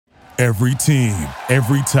Every team,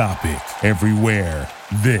 every topic, everywhere.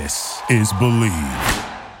 This is Believe.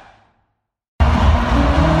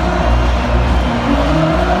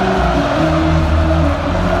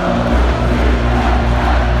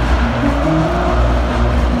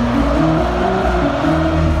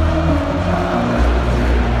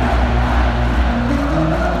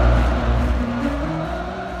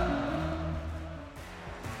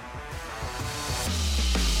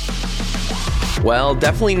 Well,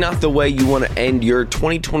 definitely not the way you want to end your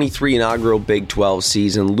 2023 inaugural Big 12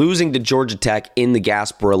 season, losing to Georgia Tech in the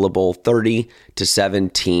Gasparilla Bowl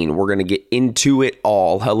 30-17. We're going to get into it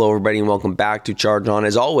all. Hello, everybody, and welcome back to Charge On.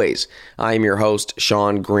 As always, I am your host,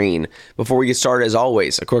 Sean Green. Before we get started, as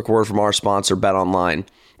always, a quick word from our sponsor, BetOnline.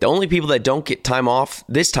 The only people that don't get time off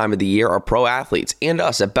this time of the year are pro athletes and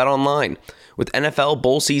us at BetOnline. With NFL,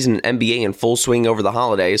 bowl season, and NBA in full swing over the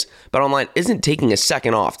holidays, BetOnline isn't taking a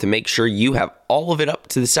second off to make sure you have all of it up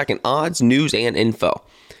to the second odds, news, and info.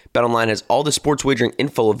 BetOnline has all the sports wagering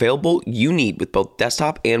info available you need with both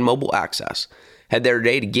desktop and mobile access. Head there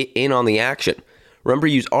today to get in on the action. Remember,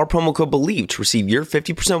 use our promo code BELIEVE to receive your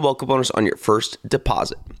 50% welcome bonus on your first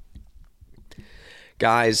deposit.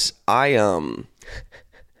 Guys,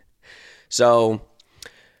 So,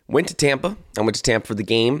 went to Tampa. I went to Tampa for the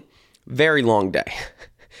game. Very long day.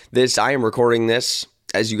 I am recording this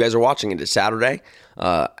as you guys are watching it. It's Saturday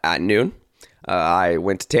at noon. I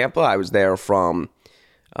went to Tampa. I was there from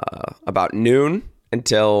about noon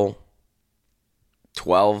until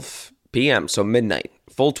 12 p.m., so midnight.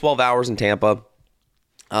 Full 12 hours in Tampa.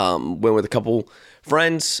 Went with a couple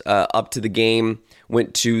friends up to the game.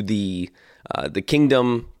 Went to the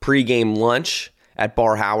Kingdom pregame lunch at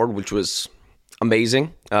Bar Howard, which was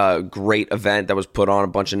amazing. Great event that was put on. A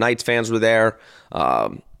bunch of Knights fans were there.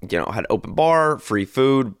 Had open bar, free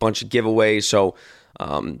food, bunch of giveaways. So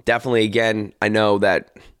definitely, again, I know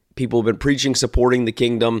that people have been preaching supporting the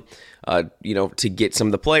Kingdom, to get some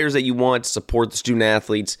of the players that you want, support the student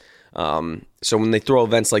athletes. So when they throw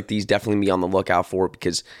events like these, definitely be on the lookout for it,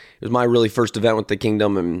 because it was my really first event with the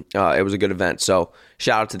Kingdom, and it was a good event. So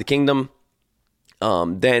shout out to the Kingdom.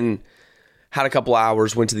 Then had a couple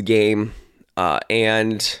hours, went to the game.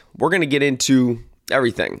 And we're going to get into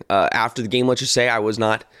everything. After the game, let's just say I was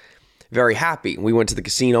not very happy. We went to the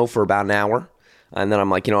casino for about an hour, and then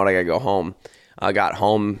I'm like, you know what, I got to go home. I got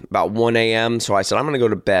home about 1 a.m., so I said, I'm going to go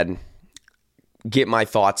to bed, get my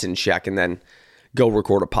thoughts in check, and then go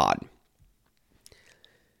record a pod.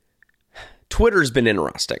 Twitter's been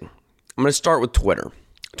interesting. I'm going to start with Twitter.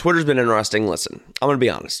 Twitter's been interesting. Listen, I'm going to be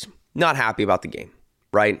honest. Not happy about the game,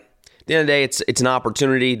 right? At the end of the day, it's an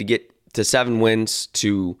opportunity to get to 7 wins,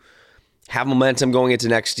 to have momentum going into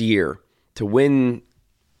next year, to win,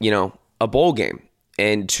 a bowl game,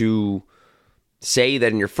 and to say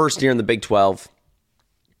that in your first year in the Big 12,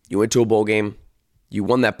 you went to a bowl game, you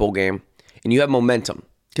won that bowl game, and you have momentum.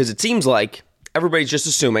 Because it seems like everybody's just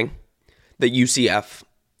assuming that UCF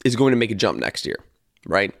is going to make a jump next year,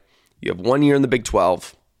 right? You have 1 year in the Big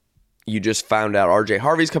 12. You just found out RJ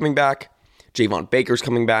Harvey's coming back. Javon Baker's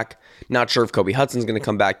coming back. Not sure if Kobe Hudson's going to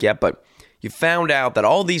come back yet, but you found out that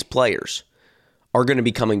all these players are going to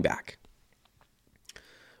be coming back.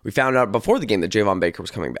 We found out before the game that Javon Baker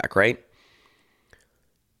was coming back, right?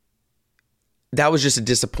 That was just a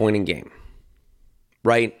disappointing game,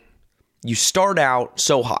 right? You start out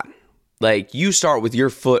so hot. Like, you start with your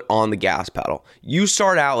foot on the gas pedal. You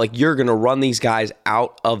start out like you're going to run these guys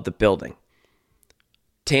out of the building.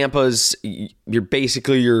 Tampa's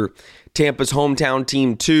hometown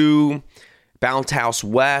team 2, Bounce House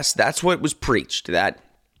West. That's what was preached. And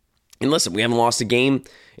listen, we haven't lost a game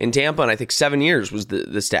in Tampa in I think 7 years was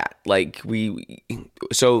the stat.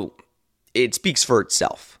 So it speaks for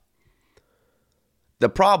itself. The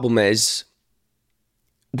problem is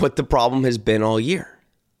what the problem has been all year.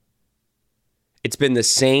 It's been the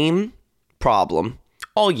same problem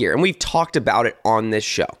all year, and we've talked about it on this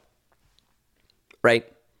show. Right?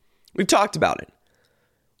 We've talked about it.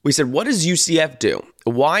 We said, what does UCF do?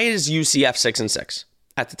 Why is UCF 6-6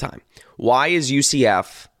 at the time? Why is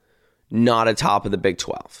UCF not atop of the Big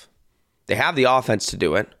 12? They have the offense to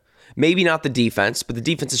do it. Maybe not the defense, but the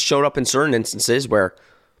defense has showed up in certain instances where,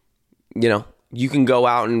 you can go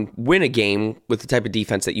out and win a game with the type of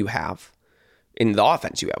defense that you have in the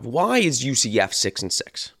offense you have. Why is UCF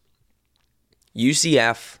 6-6?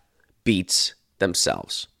 UCF beats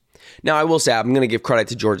themselves. Now, I will say, I'm going to give credit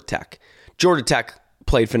to Georgia Tech. Georgia Tech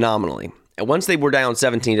played phenomenally. And once they were down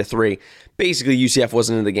 17-3, basically UCF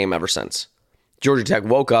wasn't in the game ever since. Georgia Tech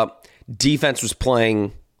woke up. Defense was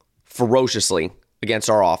playing ferociously against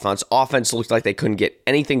our offense. Offense looked like they couldn't get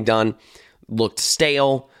anything done. Looked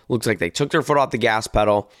stale. Looked like they took their foot off the gas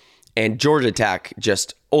pedal. And Georgia Tech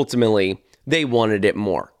just ultimately, they wanted it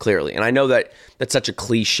more, clearly. And I know that that's such a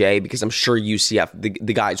cliche because I'm sure UCF,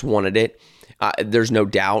 the guys wanted it. There's no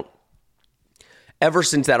doubt. Ever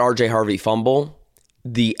since that RJ Harvey fumble,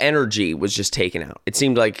 the energy was just taken out. It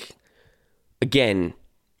seemed like, again,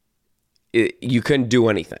 you couldn't do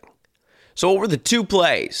anything. So over the 2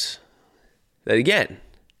 plays, that again,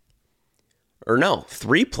 or no,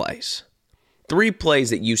 3 plays. 3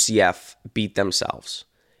 plays that UCF beat themselves.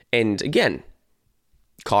 And again,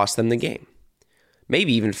 cost them the game.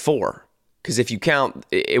 Maybe even 4. Because if you count,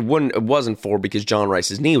 it wasn't 4 because John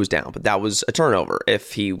Rice's knee was down. But that was a turnover.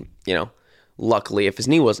 If he, luckily, if his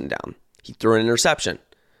knee wasn't down, he threw an interception.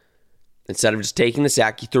 Instead of just taking the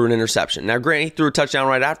sack, he threw an interception. Now, granted, he threw a touchdown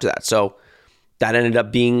right after that. So that ended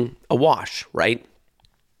up being a wash, right?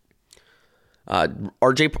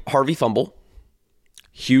 RJ Harvey fumble.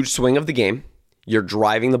 Huge swing of the game. You're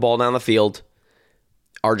driving the ball down the field.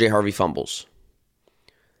 RJ Harvey fumbles.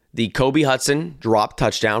 The Kobe Hudson drop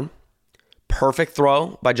touchdown. Perfect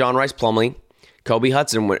throw by John Rice Plumlee. Kobe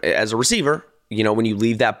Hudson, as a receiver, when you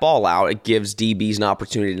leave that ball out, it gives DBs an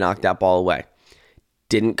opportunity to knock that ball away.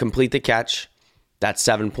 Didn't complete the catch. That's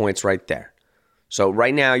 7 points right there. So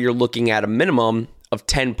right now you're looking at a minimum of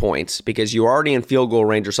 10 points because you're already in field goal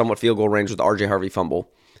range or somewhat field goal range with the RJ Harvey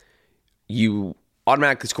fumble. You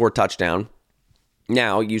automatically score a touchdown.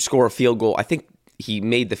 Now you score a field goal. I think he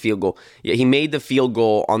made the field goal. Yeah, he made the field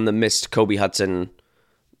goal on the missed Kobe Hudson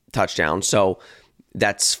touchdown. So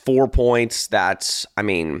that's 4 points. That's,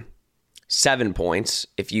 7 points.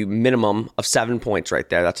 If you minimum of 7 points right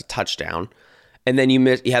there, that's a touchdown. And then you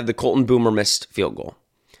have the Colton Boomer missed field goal.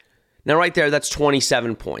 Now right there, that's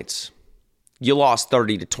 27 points. You lost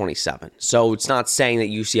 30-27. So it's not saying that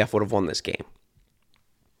UCF would have won this game.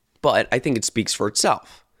 But I think it speaks for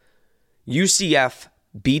itself. UCF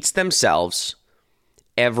beats themselves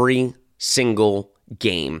every single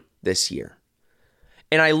game this year.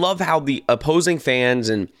 And I love how the opposing fans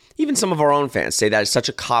and even some of our own fans say that is such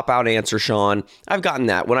a cop-out answer, Sean. I've gotten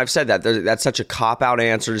that. When I've said that, that's such a cop-out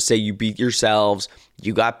answer to say you beat yourselves,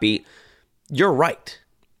 you got beat. You're right.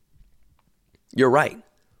 You're right.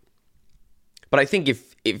 But I think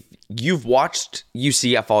if you've watched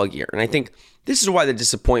UCF all year, and I think this is why the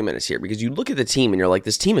disappointment is here, because you look at the team and you're like,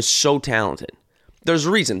 this team is so talented. There's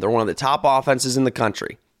a reason. They're one of the top offenses in the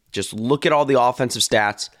country. Just look at all the offensive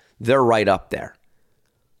stats. They're right up there.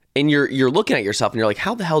 And you're looking at yourself and you're like,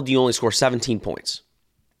 how the hell do you only score 17 points?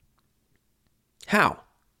 How?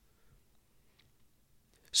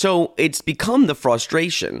 So it's become the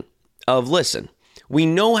frustration of, listen, we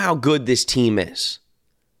know how good this team is,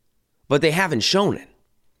 but they haven't shown it.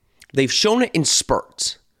 They've shown it in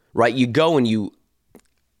spurts, right? You go and you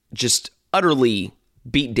just utterly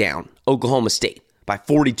beat down Oklahoma State by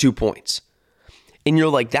 42 points. And you're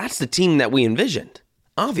like, that's the team that we envisioned,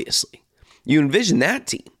 obviously. You envision that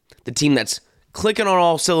team. The team that's clicking on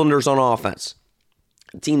all cylinders on offense.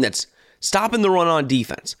 The team that's stopping the run on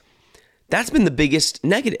defense. That's been the biggest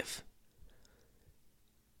negative.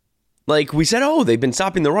 Like we said, they've been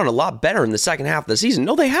stopping the run a lot better in the second half of the season.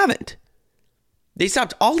 No, they haven't. They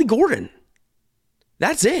stopped Ollie Gordon.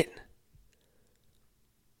 That's it.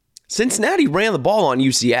 Cincinnati ran the ball on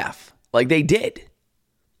UCF like they did.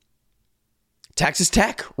 Texas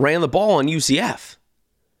Tech ran the ball on UCF.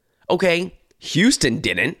 Okay, Houston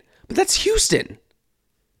didn't, but that's Houston.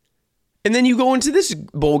 And then you go into this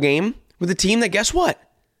bowl game with a team that, guess what?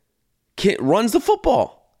 Runs the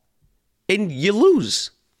football. And you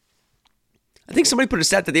lose. I think somebody put a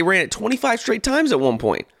stat that they ran it 25 straight times at one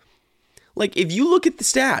point. Like, if you look at the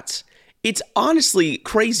stats, it's honestly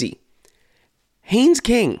crazy. Haynes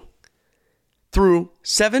King threw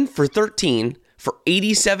 7 for 13 for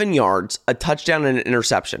 87 yards, a touchdown and an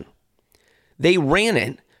interception. They ran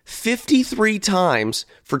it 53 times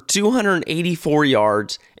for 284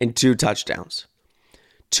 yards and 2 touchdowns.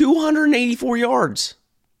 284 yards.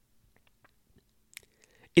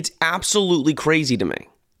 It's absolutely crazy to me.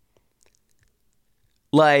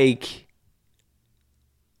 Like,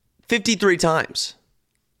 53 times.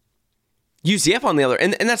 UCF on the other,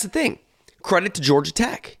 and that's the thing. Credit to Georgia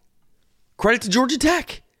Tech. Credit to Georgia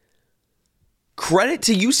Tech. Credit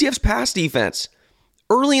to UCF's pass defense.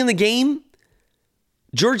 Early in the game,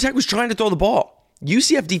 Georgia Tech was trying to throw the ball.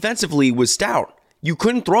 UCF defensively was stout. You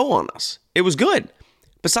couldn't throw on us. It was good.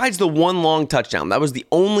 Besides the one long touchdown, that was the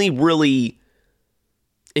only really,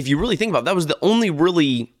 if you really think about it, that was the only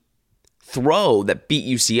really throw that beat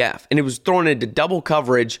UCF. And it was thrown into double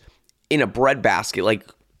coverage in a breadbasket. Like,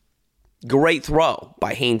 great throw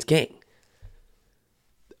by Haynes King.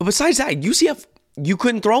 Besides that, UCF, you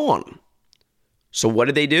couldn't throw on them. So what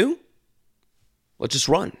did they do? Let's just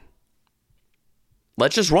run.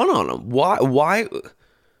 Let's just run on them. Why?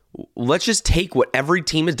 Let's just take what every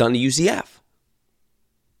team has done to UCF.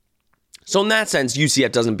 So in that sense,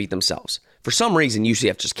 UCF doesn't beat themselves. For some reason,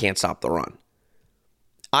 UCF just can't stop the run.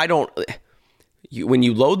 When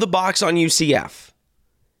you load the box on UCF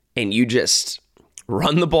and you just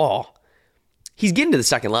run the ball, he's getting to the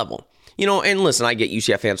second level. And listen, I get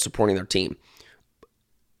UCF fans supporting their team.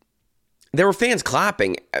 There were fans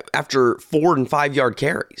clapping after 4 and 5 yard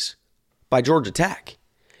carries by Georgia Tech.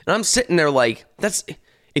 And I'm sitting there like,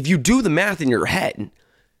 if you do the math in your head,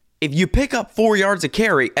 if you pick up 4 yards a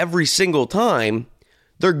carry every single time,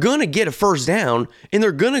 they're going to get a first down and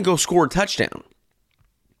they're going to go score a touchdown.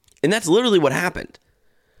 And that's literally what happened.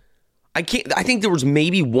 I think there was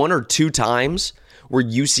maybe 1 or 2 times where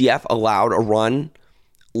UCF allowed a run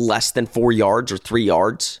less than 4 yards or 3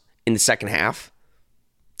 yards in the second half.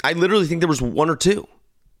 I literally think there was 1 or 2.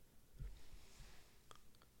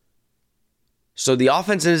 So the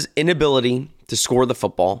offense's inability to score the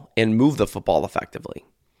football and move the football effectively,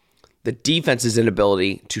 the defense's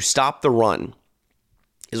inability to stop the run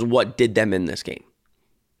is what did them in this game.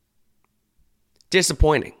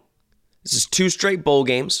 Disappointing. This is 2 straight bowl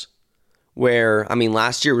games where,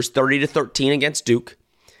 last year was 30-13 against Duke.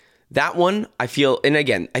 That one, I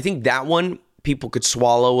think that one people could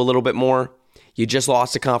swallow a little bit more. You just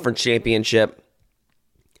lost a conference championship.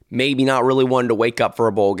 Maybe not really one to wake up for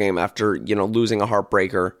a bowl game after, losing a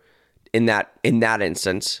heartbreaker in that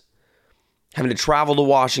instance. Having to travel to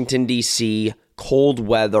Washington, D.C., cold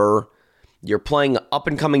weather. You're playing an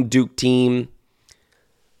up-and-coming Duke team.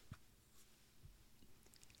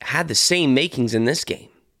 Had the same makings in this game,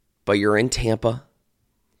 but you're in Tampa.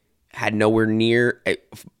 Had nowhere near,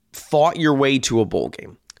 fought your way to a bowl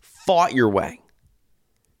game. Fought your way.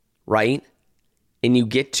 Right? And you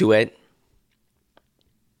get to it,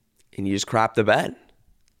 and you just crap the bed.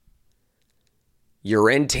 You're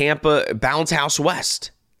in Tampa, Bounce House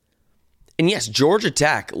West. And yes, Georgia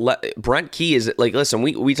Tech, Brent Key is like, listen,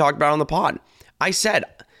 we talked about it on the pod. I said,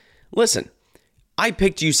 listen, I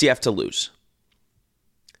picked UCF to lose.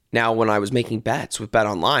 Now, when I was making bets with Bet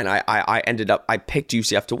Online, I picked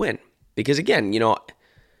UCF to win. Because again,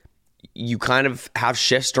 you kind of have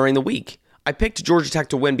shifts during the week. I picked Georgia Tech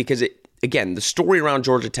to win because the story around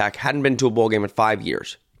Georgia Tech hadn't been to a bowl game in 5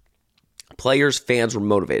 years. Players, fans were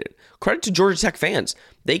motivated. Credit to Georgia Tech fans.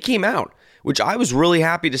 They came out, which I was really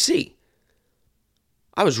happy to see.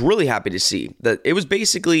 I was really happy to see that it was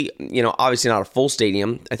basically, obviously not a full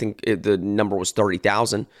stadium. I think the number was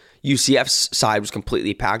 30,000. UCF's side was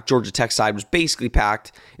completely packed. Georgia Tech's side was basically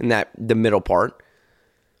packed in the middle part.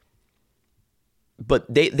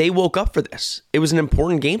 But they woke up for this. It was an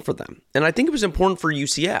important game for them. And I think it was important for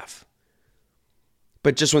UCF.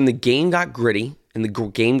 But just when the game got gritty and the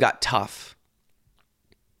game got tough,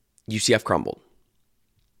 UCF crumbled.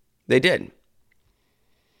 They did.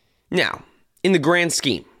 Now, in the grand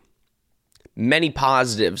scheme, many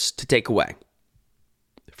positives to take away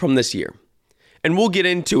from this year. And we'll get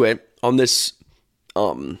into it on this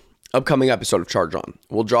upcoming episode of Charge On.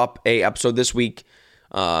 We'll drop a episode this week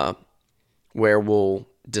where we'll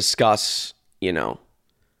discuss, the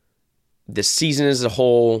season as a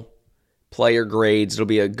whole, player grades. It'll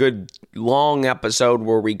be a good long episode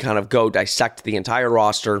where we kind of go dissect the entire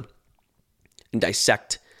roster and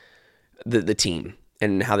dissect the team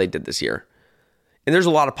and how they did this year. And there's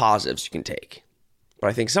a lot of positives you can take. But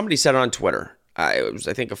I think somebody said on Twitter, it was,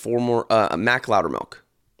 Mac Loudermilk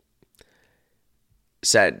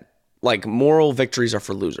said, moral victories are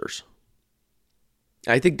for losers.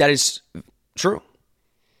 I think that is true.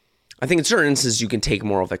 I think in certain instances you can take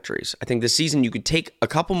moral victories. I think this season you could take a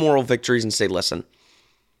couple moral victories and say, listen,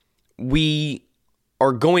 we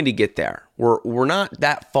are going to get there. We're not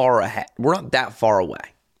that far ahead. We're not that far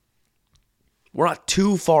away. We're not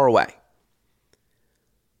too far away.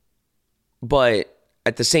 But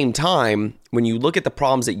at the same time, when you look at the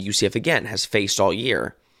problems that UCF, again, has faced all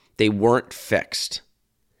year, they weren't fixed.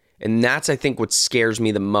 And that's, I think, what scares me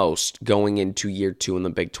the most going into year 2 in the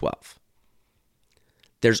Big 12.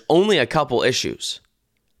 There's only a couple issues.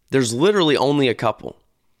 There's literally only a couple.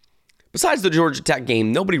 Besides the Georgia Tech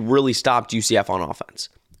game, nobody really stopped UCF on offense.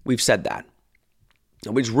 We've said that.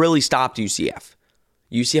 Nobody's really stopped UCF.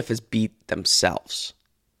 UCF has beat themselves.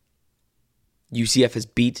 UCF has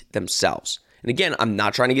beat themselves. And again, I'm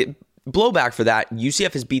not trying to get blowback for that.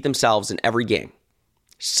 UCF has beat themselves in every game.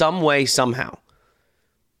 Some way, somehow.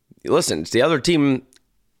 Listen, it's the other team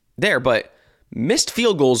there, but missed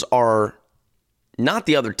field goals are not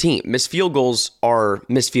the other team. Missed field goals are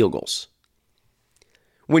missed field goals.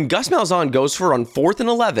 When Gus Malzahn goes for on 4th and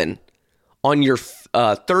 11 on your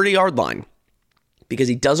 30-yard line, because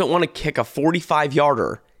he doesn't want to kick a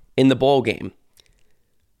 45-yarder in the bowl game.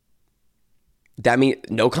 That means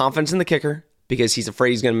no confidence in the kicker because he's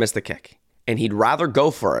afraid he's going to miss the kick. And he'd rather go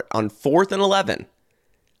for it on 4th and 11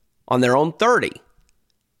 on their own 30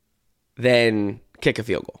 than kick a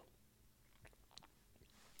field goal.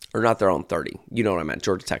 Or not their own 30. You know what I meant.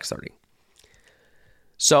 Georgia Tech's 30.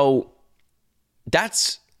 So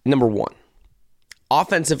that's number one.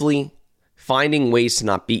 Offensively, finding ways to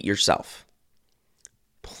not beat yourself.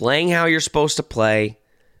 Playing how you're supposed to play,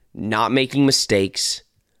 not making mistakes,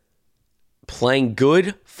 playing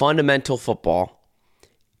good fundamental football,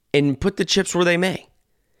 and put the chips where they may.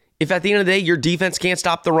 If at the end of the day your defense can't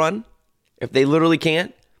stop the run, if they literally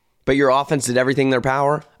can't, but your offense did everything in their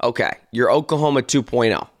power, okay, you're Oklahoma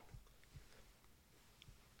 2.0.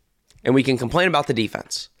 And we can complain about the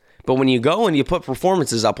defense. But when you go and you put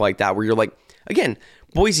performances up like that, where you're like, again,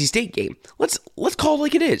 Boise State game, let's call it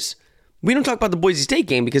like it is. We don't talk about the Boise State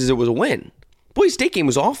game because it was a win. Boise State game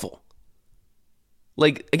was awful.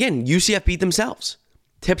 Like, again, UCF beat themselves.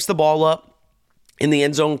 Tips the ball up in the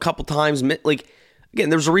end zone a couple times. Like, again,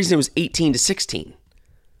 there was a reason it was 18-16.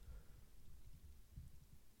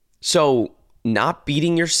 So, not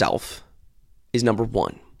beating yourself is number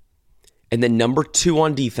one. And then number two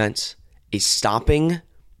on defense is stopping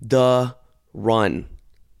the run.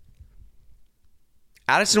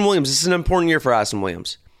 Addison Williams, this is an important year for Addison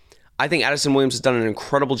Williams. I think Addison Williams has done an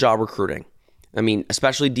incredible job recruiting. I mean,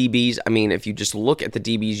 especially DBs. I mean, if you just look at the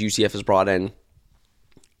DBs UCF has brought in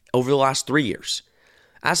over the last 3 years,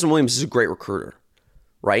 Addison Williams is a great recruiter,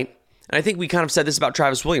 right? And I think we kind of said this about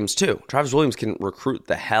Travis Williams too. Travis Williams can recruit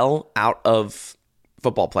the hell out of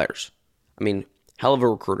football players. I mean, hell of a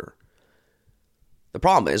recruiter. The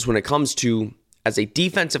problem is when it comes to, as a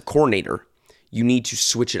defensive coordinator, you need to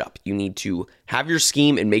switch it up. You need to have your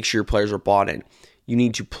scheme and make sure your players are bought in. You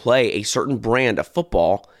need to play a certain brand of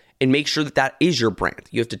football and make sure that that is your brand.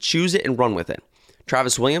 You have to choose it and run with it.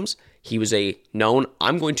 Travis Williams, he was a known,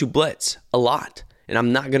 I'm going to blitz a lot, and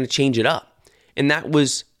I'm not going to change it up. And that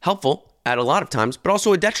was helpful at a lot of times, but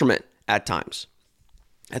also a detriment at times.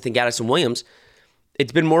 I think Addison Williams,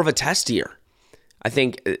 it's been more of a test year. I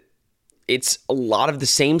think it's a lot of the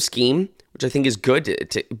same scheme, which I think is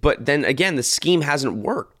good. But then again, the scheme hasn't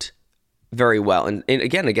worked very well. And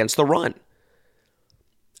again, against the run.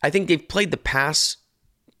 I think they've played the pass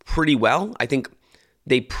pretty well. I think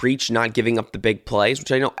they preach not giving up the big plays,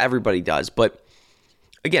 which I know everybody does. But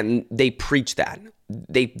again, they preach that.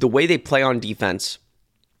 The way they play on defense,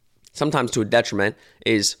 sometimes to a detriment,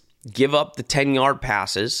 is give up the 10-yard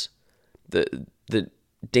passes, the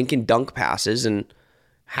dink and dunk passes, and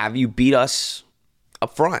have you beat us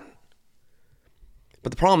up front.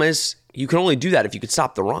 But the problem is, you can only do that if you could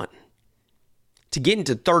stop the run. To get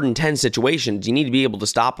into 3rd and 10 situations, you need to be able to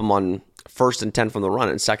stop them on 1st and 10 from the run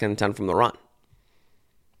and 2nd and 10 from the run.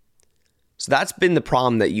 So that's been the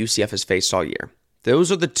problem that UCF has faced all year.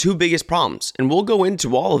 Those are the two biggest problems, and we'll go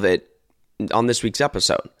into all of it on this week's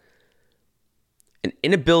episode. An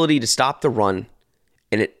inability to stop the run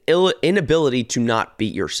and an inability to not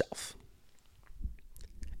beat yourself.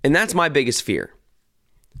 And that's my biggest fear.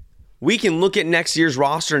 We can look at next year's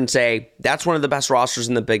roster and say, that's one of the best rosters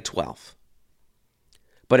in the Big 12.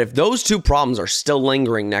 But if those two problems are still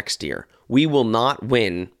lingering next year, we will not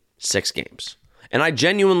win 6 games. And I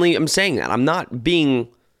genuinely am saying that. I'm not being...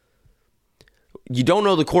 You don't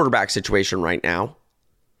know the quarterback situation right now.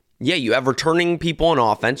 Yeah, you have returning people on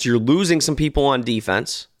offense. You're losing some people on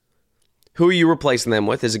defense. Who are you replacing them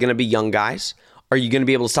with? Is it going to be young guys? Are you going to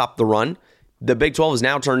be able to stop the run? The Big 12 has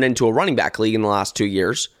now turned into a running back league in the last 2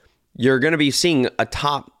 years. You're going to be seeing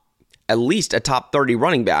at least a top 30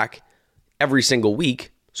 running back every single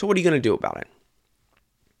week. So what are you going to do about it?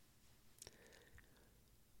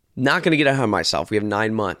 Not going to get ahead of myself. We have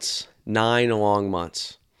 9 months. 9 long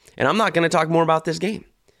months. And I'm not going to talk more about this game.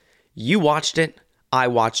 You watched it. I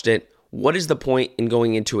watched it. What is the point in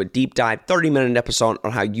going into a deep dive 30-minute episode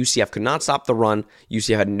on how UCF could not stop the run?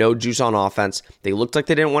 UCF had no juice on offense. They looked like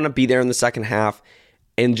they didn't want to be there in the second half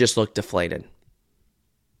and just looked deflated.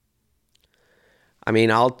 I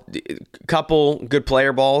mean, a couple good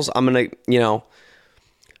player balls. I'm going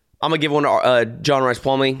to give one to John Rice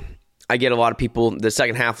Plumlee. I get a lot of people. The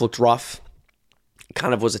second half looked rough.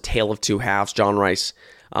 Kind of was a tale of two halves. John Rice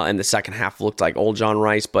in the second half looked like old John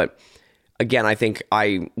Rice. But again, I think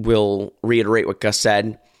I will reiterate what Gus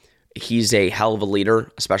said. He's a hell of a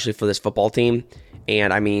leader, especially for this football team.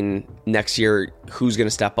 And I mean, next year, who's going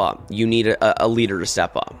to step up? You need a leader to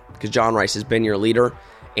step up because John Rice has been your leader,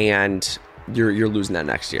 and you're losing that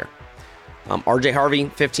next year. RJ Harvey,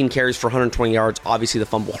 15 carries for 120 yards. Obviously, the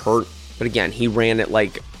fumble hurt. But again, he ran it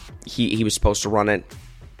like He was supposed to run it.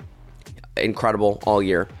 Incredible all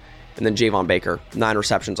year. And then Javon Baker, 9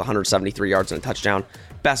 receptions, 173 yards and a touchdown.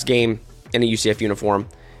 Best game in a UCF uniform.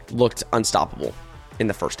 Looked unstoppable in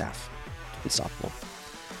the first half. Unstoppable.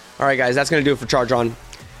 All right, guys, that's going to do it for Charge On.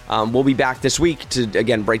 We'll be back this week to,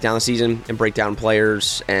 again, break down the season and break down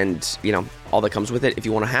players and, all that comes with it. If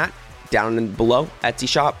you want a hat, down and below, Etsy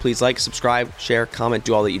shop. Please like, subscribe, share, comment,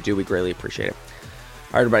 do all that you do. We greatly appreciate it.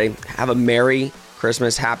 All right, everybody, have a Merry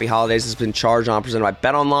Christmas, Happy Holidays. This has been Charge On, presented by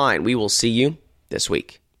Bet Online. We will see you this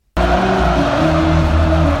week.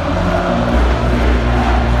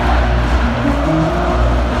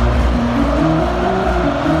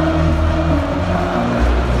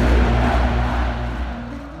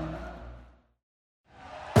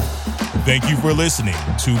 Thank you for listening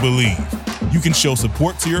to Believe. You can show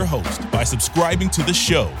support to your host by subscribing to the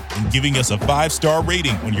show and giving us a 5-star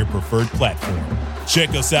rating on your preferred platform. Check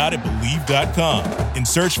us out at Believe.com and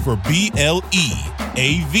search for BLEAV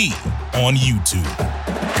on YouTube.